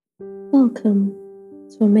Welcome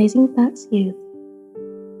to Amazing Facts Youth,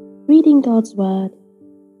 reading God's Word,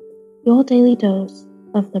 your daily dose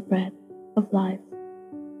of the bread of life.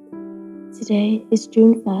 Today is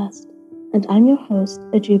June 1st, and I'm your host,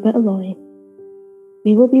 Ajuba Aloy.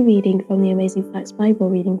 We will be reading from the Amazing Facts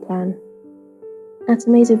Bible Reading Plan. At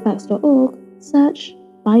amazingfacts.org, search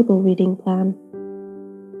Bible Reading Plan.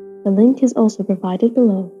 The link is also provided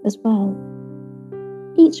below as well.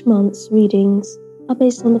 Each month's readings are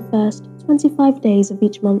based on the first 25 days of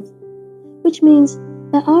each month, which means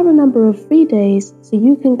there are a number of free days so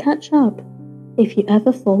you can catch up if you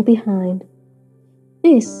ever fall behind.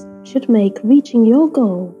 This should make reaching your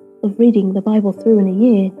goal of reading the Bible through in a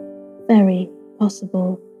year very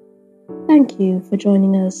possible. Thank you for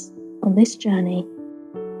joining us on this journey.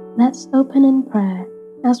 Let's open in prayer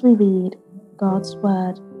as we read God's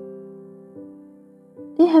Word.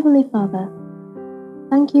 Dear Heavenly Father,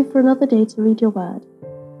 thank you for another day to read your Word.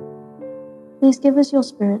 Please give us your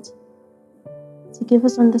Spirit to give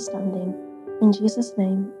us understanding. In Jesus'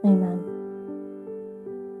 name, Amen.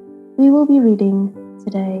 We will be reading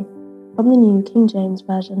today from the New King James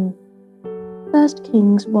Version, 1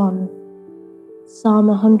 Kings 1, Psalm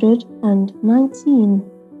 119,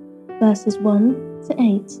 verses 1 to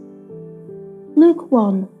 8, Luke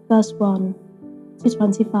 1, verse 1 to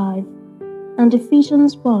 25, and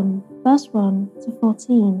Ephesians 1, verse 1 to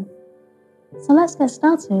 14. So let's get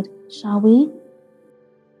started, shall we?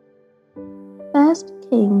 1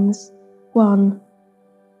 Kings 1.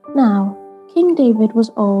 Now, King David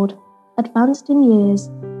was old, advanced in years,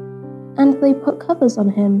 and they put covers on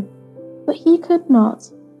him, but he could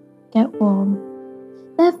not get warm.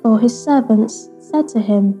 Therefore his servants said to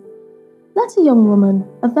him, "Let a young woman,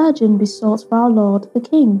 a virgin, be sought for our lord the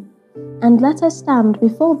king, and let her stand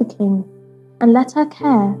before the king, and let her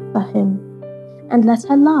care for him, and let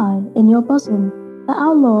her lie in your bosom, that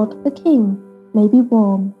our lord the king may be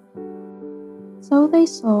warm." So they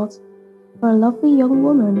sought for a lovely young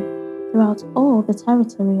woman throughout all the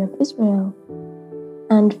territory of Israel,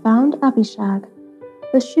 and found Abishag,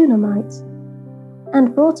 the Shunammite,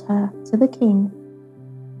 and brought her to the king.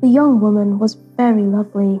 The young woman was very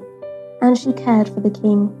lovely, and she cared for the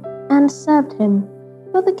king, and served him,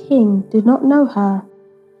 but the king did not know her.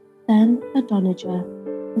 Then Adonijah,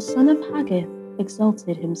 the son of Haggith,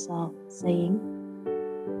 exalted himself, saying,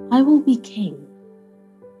 "I will be king."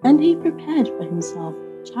 And he prepared for himself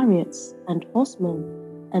chariots and horsemen,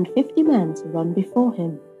 and 50 men to run before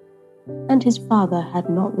him. And his father had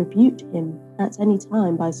not rebuked him at any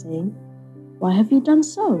time by saying, "Why have you done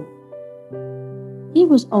so?" He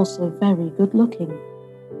was also very good-looking.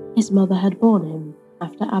 His mother had borne him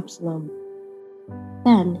after Absalom.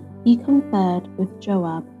 Then he conferred with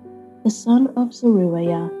Joab, the son of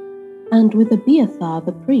Zeruiah, and with Abiathar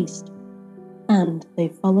the priest, and they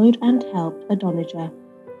followed and helped Adonijah.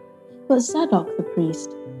 But Zadok the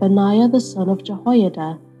priest, Benaiah the son of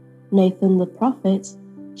Jehoiada, Nathan the prophet,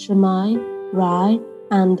 Shammai, Rai,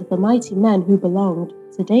 and the mighty men who belonged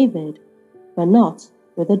to David were not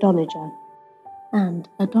with Adonijah. And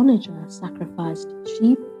Adonijah sacrificed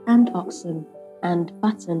sheep and oxen, and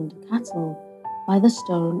fattened cattle by the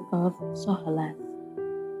stone of Zoheleth,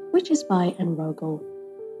 which is by Enrogel.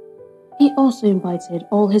 He also invited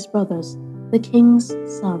all his brothers, the king's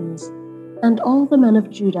sons, and all the men of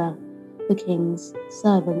Judah, the king's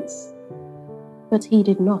servants. But he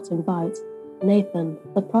did not invite Nathan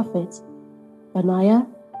the prophet, Benaiah,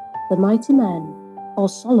 the mighty men, or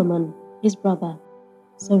Solomon his brother.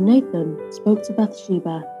 So Nathan spoke to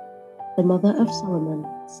Bathsheba, the mother of Solomon,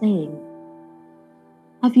 saying,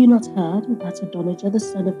 "Have you not heard that Adonijah the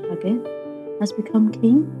son of Haggith has become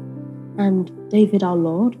king, and David our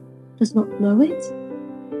Lord does not know it?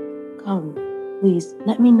 Come, please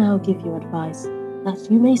let me now give you advice,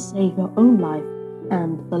 that you may save your own life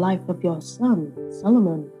and the life of your son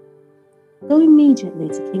Solomon. Go immediately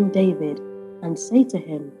to King David and say to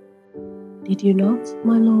him, 'Did you not,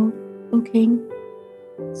 my lord, O king,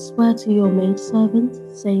 swear to your maidservant,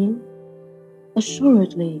 saying,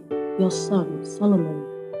 Assuredly your son Solomon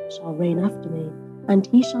shall reign after me, and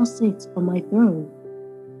he shall sit on my throne?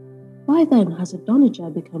 Why then has Adonijah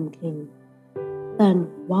become king? Then,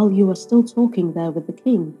 while you are still talking there with the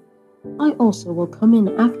king, I also will come in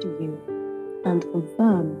after you and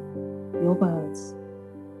confirm your words."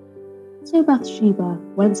 So Bathsheba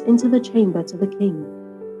went into the chamber to the king.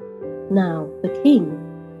 Now the king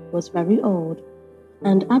was very old,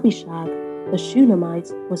 and Abishag the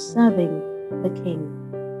Shunammite was serving the king.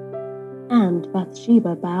 And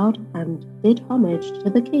Bathsheba bowed and did homage to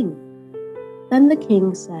the king. Then the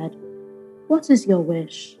king said, "What is your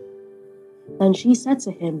wish?" Then she said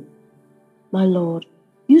to him, "My lord,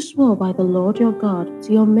 You swore by the Lord your God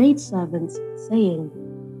to your maidservants, saying,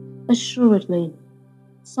 Assuredly,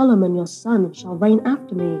 Solomon your son shall reign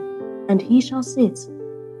after me, and he shall sit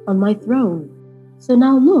on my throne. So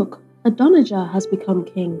now look, Adonijah has become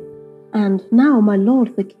king, and now my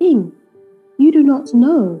lord the king, you do not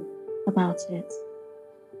know about it.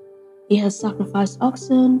 He has sacrificed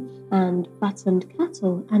oxen and fattened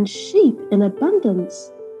cattle and sheep in abundance,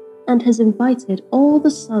 and has invited all the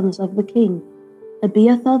sons of the king,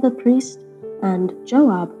 Abiathar the priest, and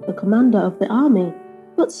Joab the commander of the army,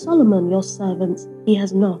 but Solomon your servant he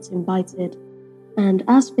has not invited. And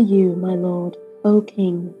as for you, my lord, O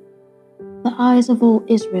king, the eyes of all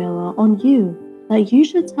Israel are on you, that you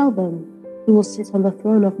should tell them who will sit on the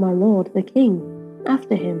throne of my lord the king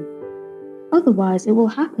after him. Otherwise it will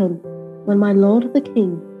happen, when my lord the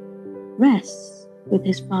king rests with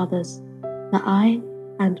his fathers, that I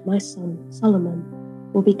and my son Solomon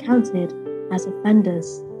will be counted as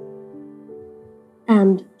offenders.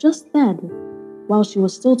 And just then, while she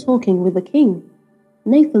was still talking with the king,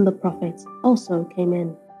 Nathan the prophet also came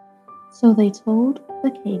in. So they told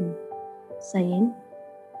the king, saying,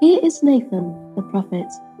 Here is Nathan the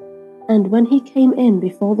prophet. And when he came in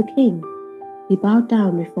before the king, he bowed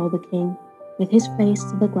down before the king with his face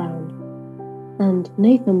to the ground. And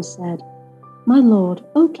Nathan said, My lord,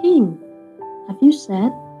 O king, have you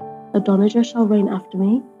said, Adonijah shall reign after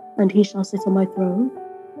me, and he shall sit on my throne?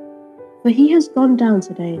 For he has gone down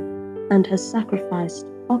today, and has sacrificed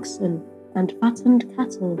oxen and fattened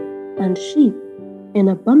cattle and sheep in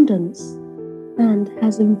abundance, and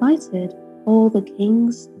has invited all the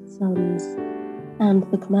king's sons, and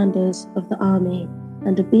the commanders of the army,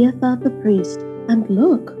 and Abiathar the priest, and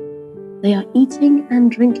look, they are eating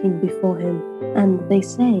and drinking before him, and they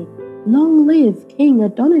say, Long live King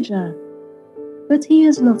Adonijah! But he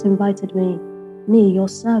has not invited me your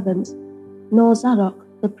servant, nor Zadok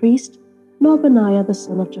the priest, nor Benaiah the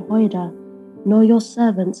son of Jehoiada, nor your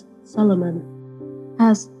servant Solomon.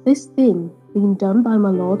 Has this thing been done by my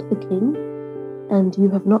lord the king? And you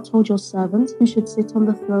have not told your servant who should sit on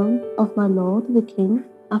the throne of my lord the king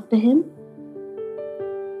after him?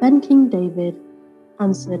 Then King David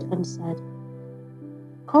answered and said,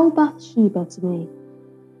 Call Bathsheba to me.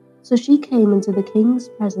 So she came into the king's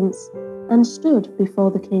presence and stood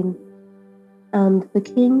before the king. And the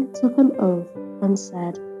king took an oath and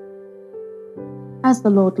said, As the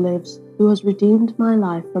Lord lives, who has redeemed my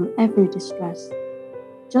life from every distress,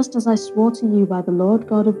 just as I swore to you by the Lord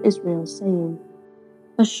God of Israel, saying,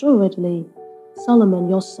 Assuredly, Solomon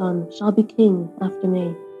your son shall be king after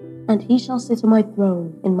me, and he shall sit on my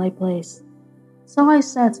throne in my place. So I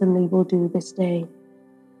certainly will do this day.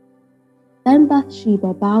 Then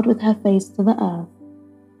Bathsheba bowed with her face to the earth,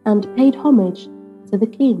 and paid homage to the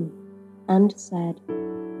king, and said,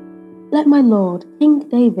 Let my lord, King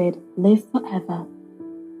David, live forever.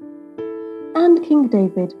 And King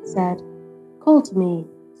David said, Call to me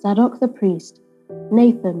Zadok the priest,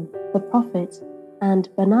 Nathan the prophet, and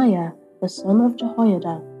Benaiah the son of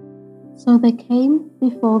Jehoiada. So they came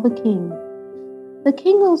before the king. The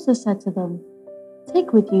king also said to them,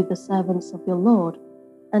 Take with you the servants of your lord,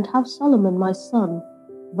 and have Solomon my son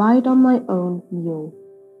ride on my own mule,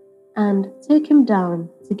 and take him down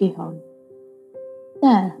to Gihon.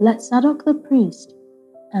 There let Zadok the priest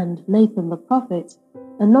and Nathan the prophet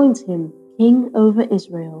anoint him king over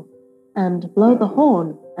Israel, and blow the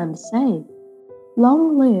horn, and say,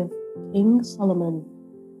 Long live King Solomon.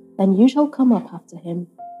 Then you shall come up after him,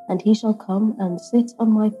 and he shall come and sit on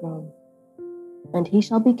my throne, and he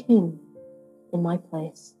shall be king in my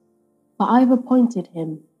place. For I have appointed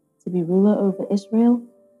him to be ruler over Israel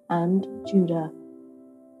and Judah.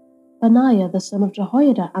 Benaiah the son of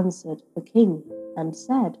Jehoiada answered the king, and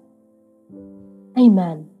said,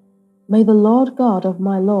 Amen. May the Lord God of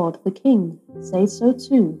my lord the king say so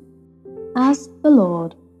too. As the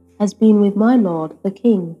Lord has been with my lord the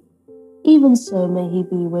king, even so may he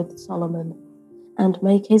be with Solomon, and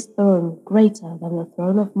make his throne greater than the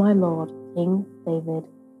throne of my lord King David.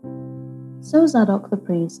 So Zadok the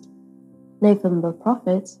priest, Nathan the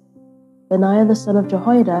prophet, Benaiah the son of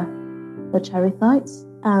Jehoiada, the Cherethites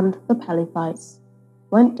and the Pelethites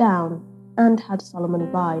went down and had Solomon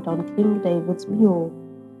ride on King David's mule,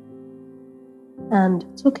 and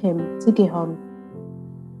took him to Gihon.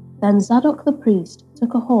 Then Zadok the priest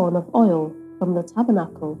took a horn of oil from the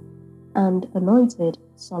tabernacle, and anointed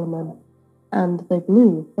Solomon, and they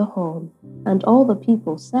blew the horn, and all the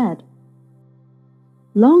people said,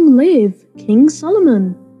 Long live King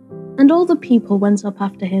Solomon! And all the people went up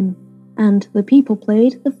after him, and the people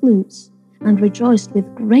played the flutes, and rejoiced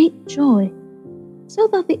with great joy, so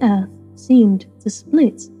that the earth seemed to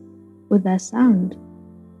split with their sound.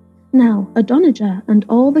 Now Adonijah and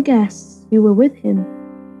all the guests who were with him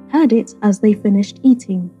heard it as they finished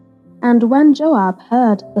eating. And when Joab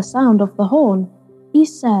heard the sound of the horn, he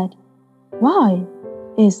said, "Why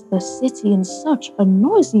is the city in such a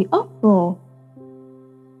noisy uproar?"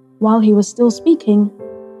 While he was still speaking,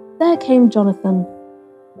 there came Jonathan,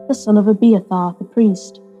 the son of Abiathar the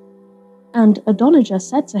priest. And Adonijah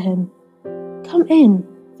said to him, "Come in,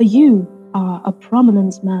 for you are a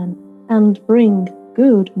prominent man, and bring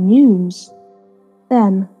good news."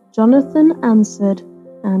 Then Jonathan answered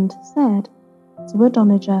and said to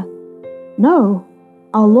Adonijah, "No,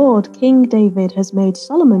 our lord King David has made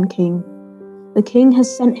Solomon king. The king has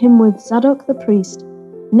sent him with Zadok the priest,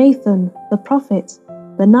 Nathan the prophet,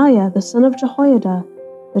 Benaiah the son of Jehoiada,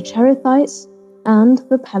 the Cherethites and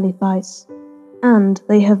the Pelethites, and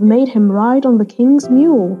they have made him ride on the king's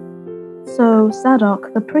mule." So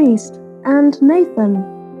Zadok the priest and Nathan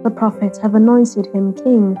the prophet have anointed him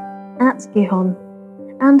king at Gihon,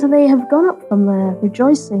 and they have gone up from there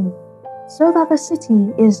rejoicing, so that the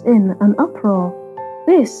city is in an uproar.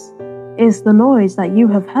 This is the noise that you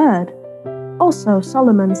have heard. Also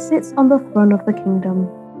Solomon sits on the throne of the kingdom.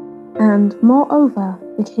 And moreover,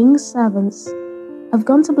 the king's servants have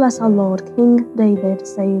gone to bless our Lord King David,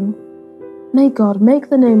 saying, "May God make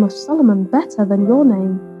the name of Solomon better than your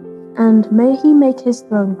name, and may he make his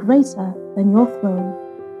throne greater than your throne."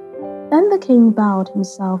 Then the king bowed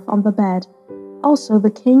himself on the bed. Also the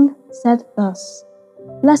king said thus,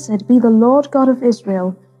 "Blessed be the Lord God of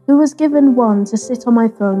Israel, who has given one to sit on my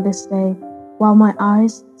throne this day, while my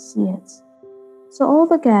eyes see it." So all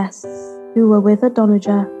the guests who were with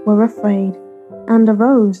Adonijah were afraid, and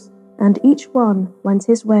arose, and each one went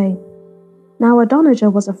his way. Now Adonijah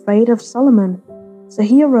was afraid of Solomon, so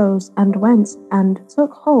he arose and went and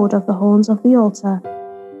took hold of the horns of the altar.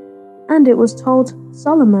 And it was told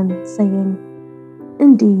Solomon, saying,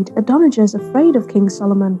 "Indeed, Adonijah is afraid of King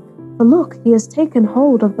Solomon, for look, he has taken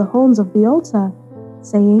hold of the horns of the altar,"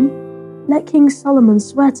 saying, "Let King Solomon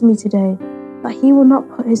swear to me today that he will not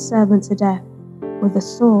put his servant to death with a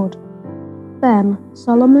sword." Then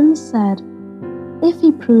Solomon said, "If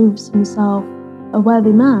he proves himself a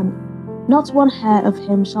worthy man, not one hair of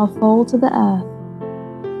him shall fall to the earth.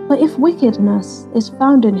 But if wickedness is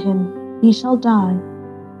found in him, he shall die."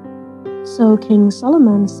 So King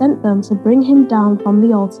Solomon sent them to bring him down from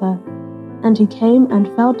the altar, and he came and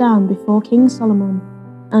fell down before King Solomon.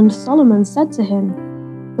 And Solomon said to him,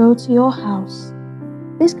 "Go to your house."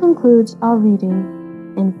 This concludes our reading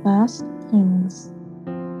in 1 Kings.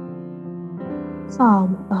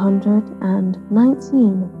 Psalm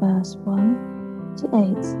 119, verse 1 to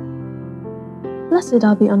 8. Blessed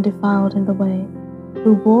are the undefiled in the way,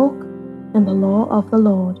 who walk in the law of the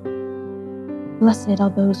Lord. Blessed are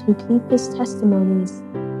those who keep his testimonies,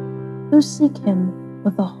 who seek him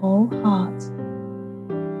with a whole heart.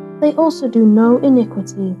 They also do no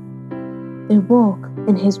iniquity, they walk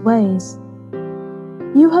in his ways.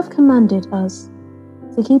 You have commanded us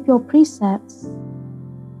to keep your precepts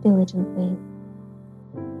diligently.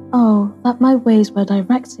 Oh, that my ways were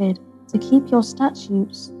directed to keep your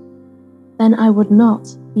statutes. Then I would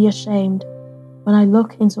not be ashamed when I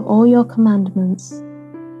look into all your commandments.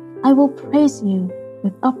 I will praise you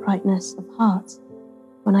with uprightness of heart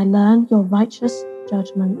when I learn your righteous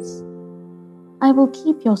judgments. I will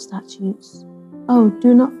keep your statutes. Oh,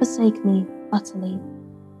 do not forsake me utterly.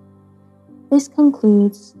 This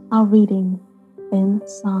concludes our reading in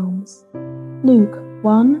Psalms. Luke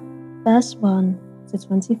 1, verse 1 to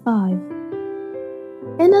 25.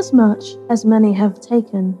 Inasmuch as many have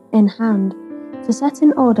taken in hand to set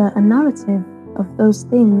in order a narrative of those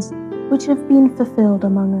things which have been fulfilled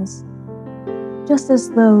among us, just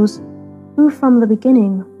as those who from the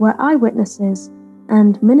beginning were eyewitnesses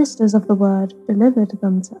and ministers of the word delivered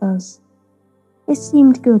them to us, it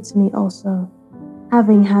seemed good to me also,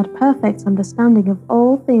 having had perfect understanding of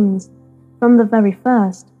all things from the very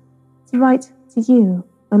first, to write to you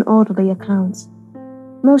an orderly account,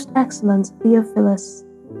 most excellent Theophilus,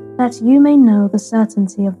 that you may know the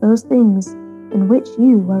certainty of those things in which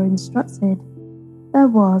you were instructed. There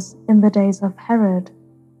was in the days of Herod,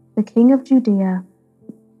 the king of Judea,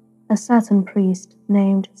 a certain priest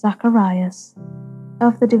named Zacharias,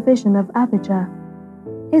 of the division of Abijah.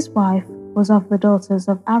 His wife was of the daughters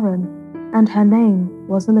of Aaron, and her name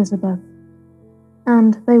was Elizabeth.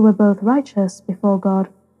 And they were both righteous before God,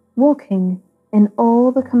 walking in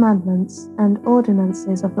all the commandments and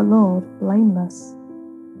ordinances of the Lord blameless.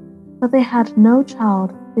 But they had no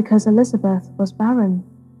child, because Elizabeth was barren,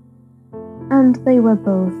 and they were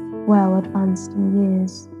both well advanced in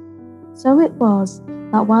years. So it was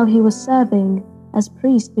that while he was serving as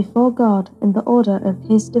priest before God in the order of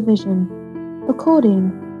his division,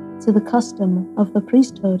 according to the custom of the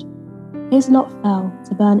priesthood, his lot fell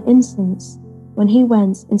to burn incense when he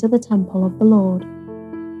went into the temple of the Lord.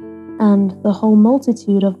 And the whole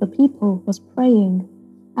multitude of the people was praying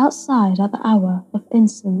outside at the hour of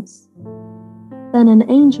incense. Then an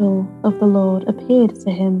angel of the Lord appeared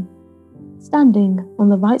to him, standing on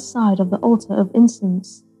the right side of the altar of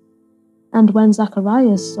incense. And when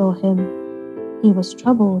Zacharias saw him, he was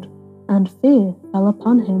troubled, and fear fell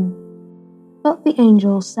upon him. But the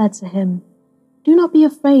angel said to him, "Do not be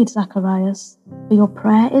afraid, Zacharias, for your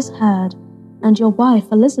prayer is heard, and your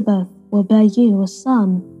wife Elizabeth will bear you a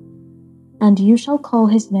son, and you shall call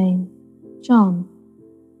his name John.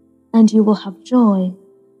 And you will have joy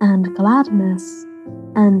and gladness,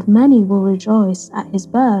 and many will rejoice at his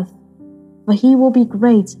birth, for he will be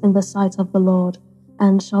great in the sight of the Lord,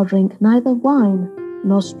 and shall drink neither wine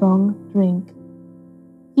nor strong drink.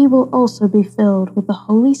 He will also be filled with the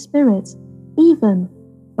Holy Spirit, even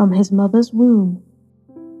from his mother's womb.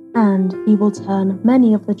 And he will turn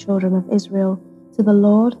many of the children of Israel to the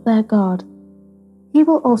Lord their God. He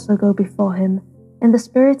will also go before him in the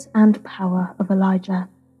spirit and power of Elijah,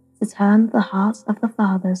 to turn the hearts of the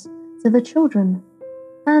fathers to the children,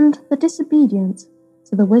 and the disobedient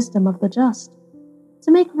to the wisdom of the just,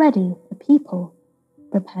 to make ready the people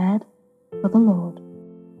prepared for the Lord."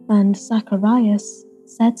 And Zacharias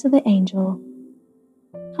said to the angel,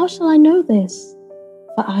 "How shall I know this?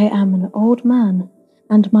 For I am an old man,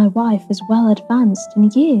 and my wife is well advanced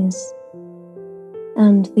in years."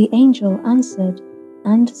 And the angel answered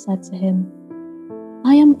and said to him,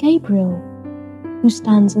 "I am Gabriel, who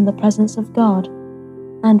stands in the presence of God,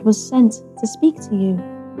 and was sent to speak to you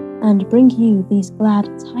and bring you these glad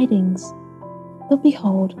tidings. But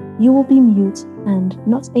behold, you will be mute and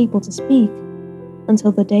not able to speak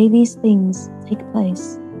until the day these things take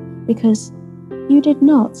place, because you did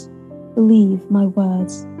not believe my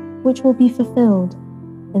words, which will be fulfilled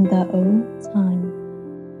in their own time."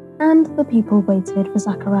 And the people waited for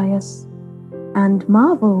Zacharias, and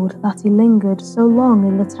marveled that he lingered so long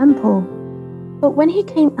in the temple. But when he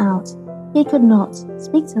came out, he could not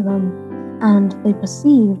speak to them, and they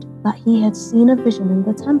perceived that he had seen a vision in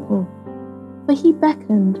the temple, for he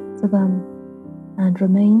beckoned to them and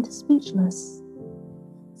remained speechless.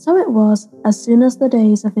 So it was, as soon as the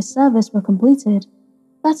days of his service were completed,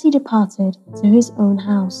 that he departed to his own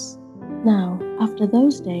house. Now, after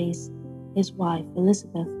those days, his wife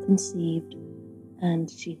Elizabeth conceived, and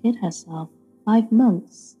she hid herself 5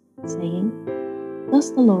 months, saying, "Thus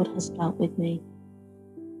the Lord has dealt with me,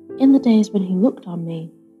 in the days when he looked on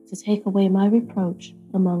me to take away my reproach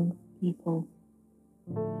among people."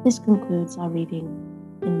 This concludes our reading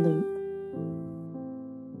in Luke.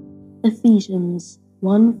 Ephesians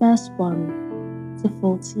 1 verse 1 to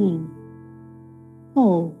 14.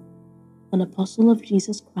 Paul, an apostle of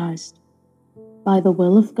Jesus Christ, by the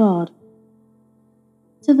will of God,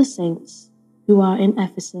 to the saints who are in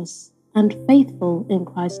Ephesus and faithful in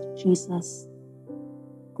Christ Jesus.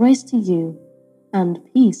 Grace to you and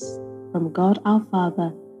peace from God our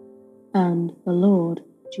Father and the Lord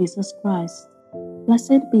Jesus Christ.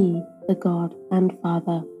 Blessed be the God and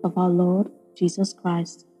Father of our Lord Jesus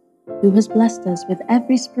Christ, who has blessed us with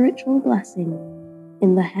every spiritual blessing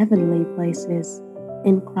in the heavenly places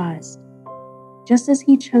in Christ, just as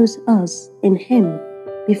he chose us in him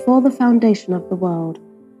before the foundation of the world,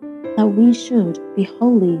 that we should be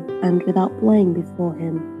holy and without blame before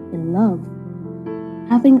him in love,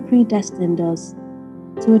 having predestined us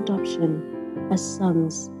to adoption as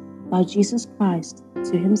sons by Jesus Christ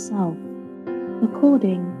to himself,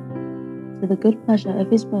 according to the good pleasure of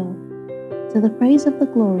his will, to the praise of the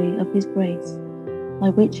glory of his grace, by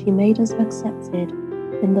which he made us accepted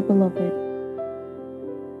in the Beloved.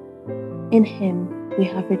 In him we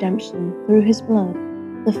have redemption through his blood,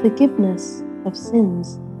 the forgiveness of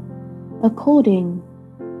sins, according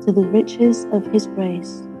to the riches of his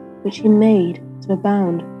grace, which he made to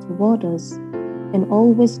abound toward us in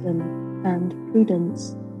all wisdom and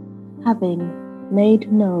prudence, having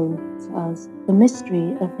made known to us the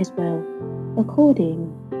mystery of his will,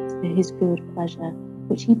 according to his good pleasure,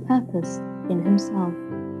 which he purposed in himself,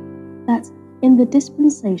 that in the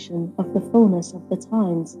dispensation of the fullness of the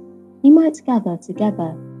times he might gather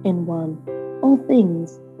together in one all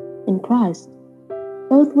things in Christ,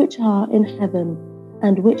 both which are in heaven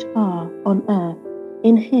and which are on earth,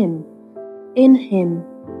 in him. In him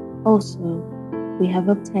also we have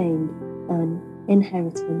obtained an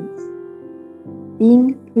inheritance,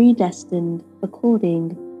 being predestined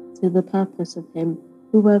according to the purpose of him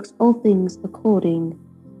who works all things according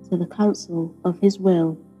to the counsel of his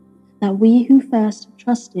will, that we who first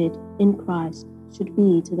trusted in Christ should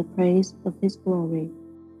be to the praise of his glory.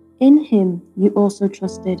 In him you also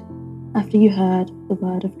trusted, after you heard the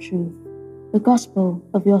word of truth, the gospel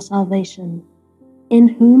of your salvation, in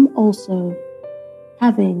whom also,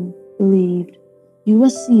 having believed, you were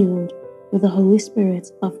sealed with the Holy Spirit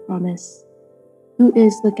of promise, who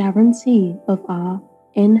is the guarantee of our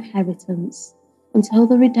inheritance until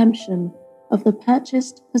the redemption of the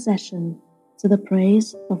purchased possession, to the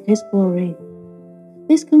praise of his glory.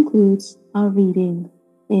 This concludes our reading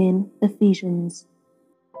in Ephesians.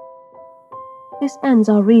 This ends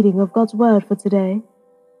our reading of God's word for today.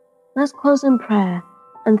 Let's close in prayer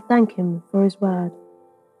and thank him for his word.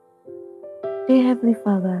 Dear Heavenly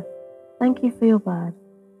Father, thank you for your word.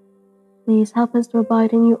 Please help us to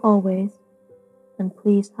abide in you always, and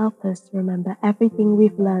please help us to remember everything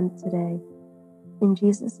we've learned today. In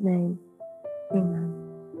Jesus' name, amen.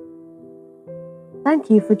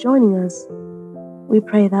 Thank you for joining us. We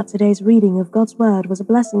pray that today's reading of God's word was a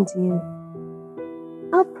blessing to you.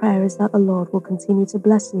 Our prayer is that the Lord will continue to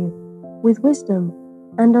bless you with wisdom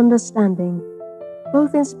and understanding,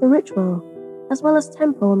 both in spiritual as well as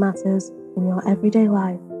temporal matters in your everyday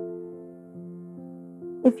life.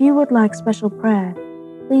 If you would like special prayer,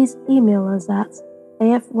 please email us at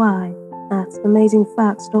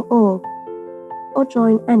afy@amazingfacts.org or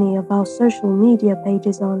join any of our social media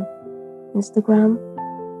pages on Instagram,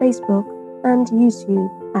 Facebook, and YouTube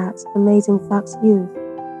at Amazing Facts Youth,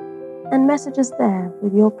 and message us there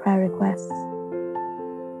with your prayer requests.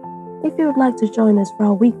 If you would like to join us for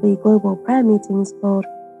our weekly global prayer meetings called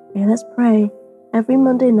Hey Let's Pray every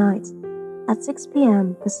Monday night at 6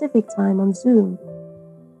 p.m. Pacific Time on Zoom,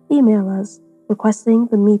 email us requesting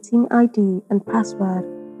the meeting ID and password,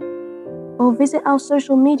 or visit our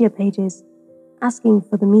social media pages asking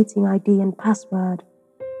for the meeting ID and password.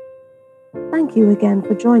 Thank you again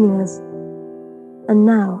for joining us. And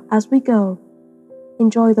now, as we go,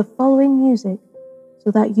 enjoy the following music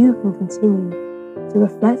so that you can continue to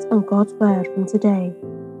reflect on God's word from today.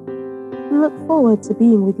 We look forward to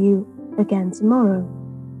being with you again tomorrow,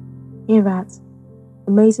 here at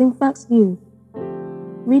Amazing Facts Youth,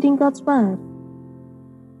 reading God's word,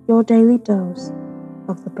 your daily dose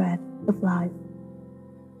of the bread of life.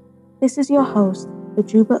 This is your host,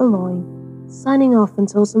 Juba Aloy, signing off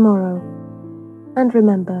until tomorrow. And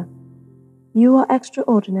remember, you are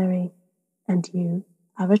extraordinary, and you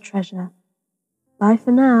are a treasure. Bye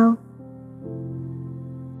for now.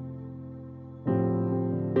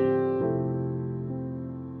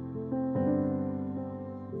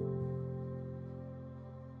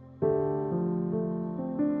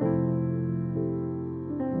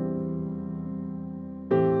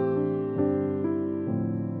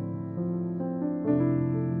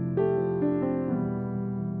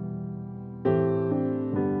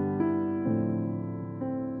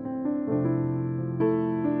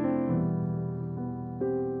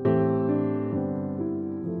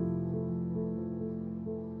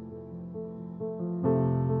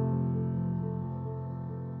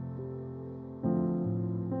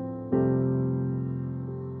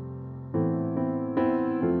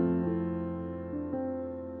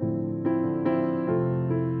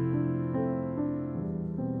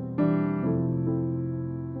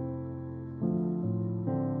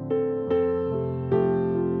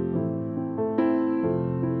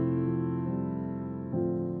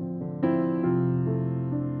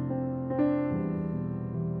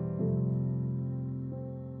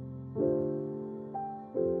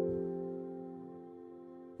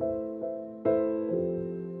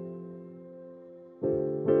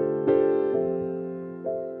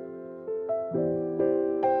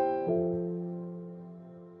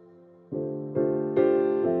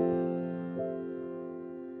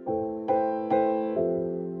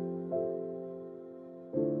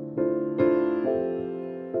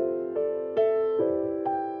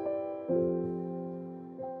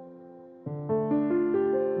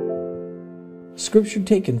 Scripture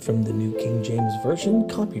taken from the New King James Version,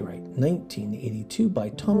 copyright 1982 by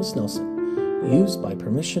Thomas Nelson, used by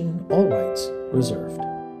permission, all rights reserved.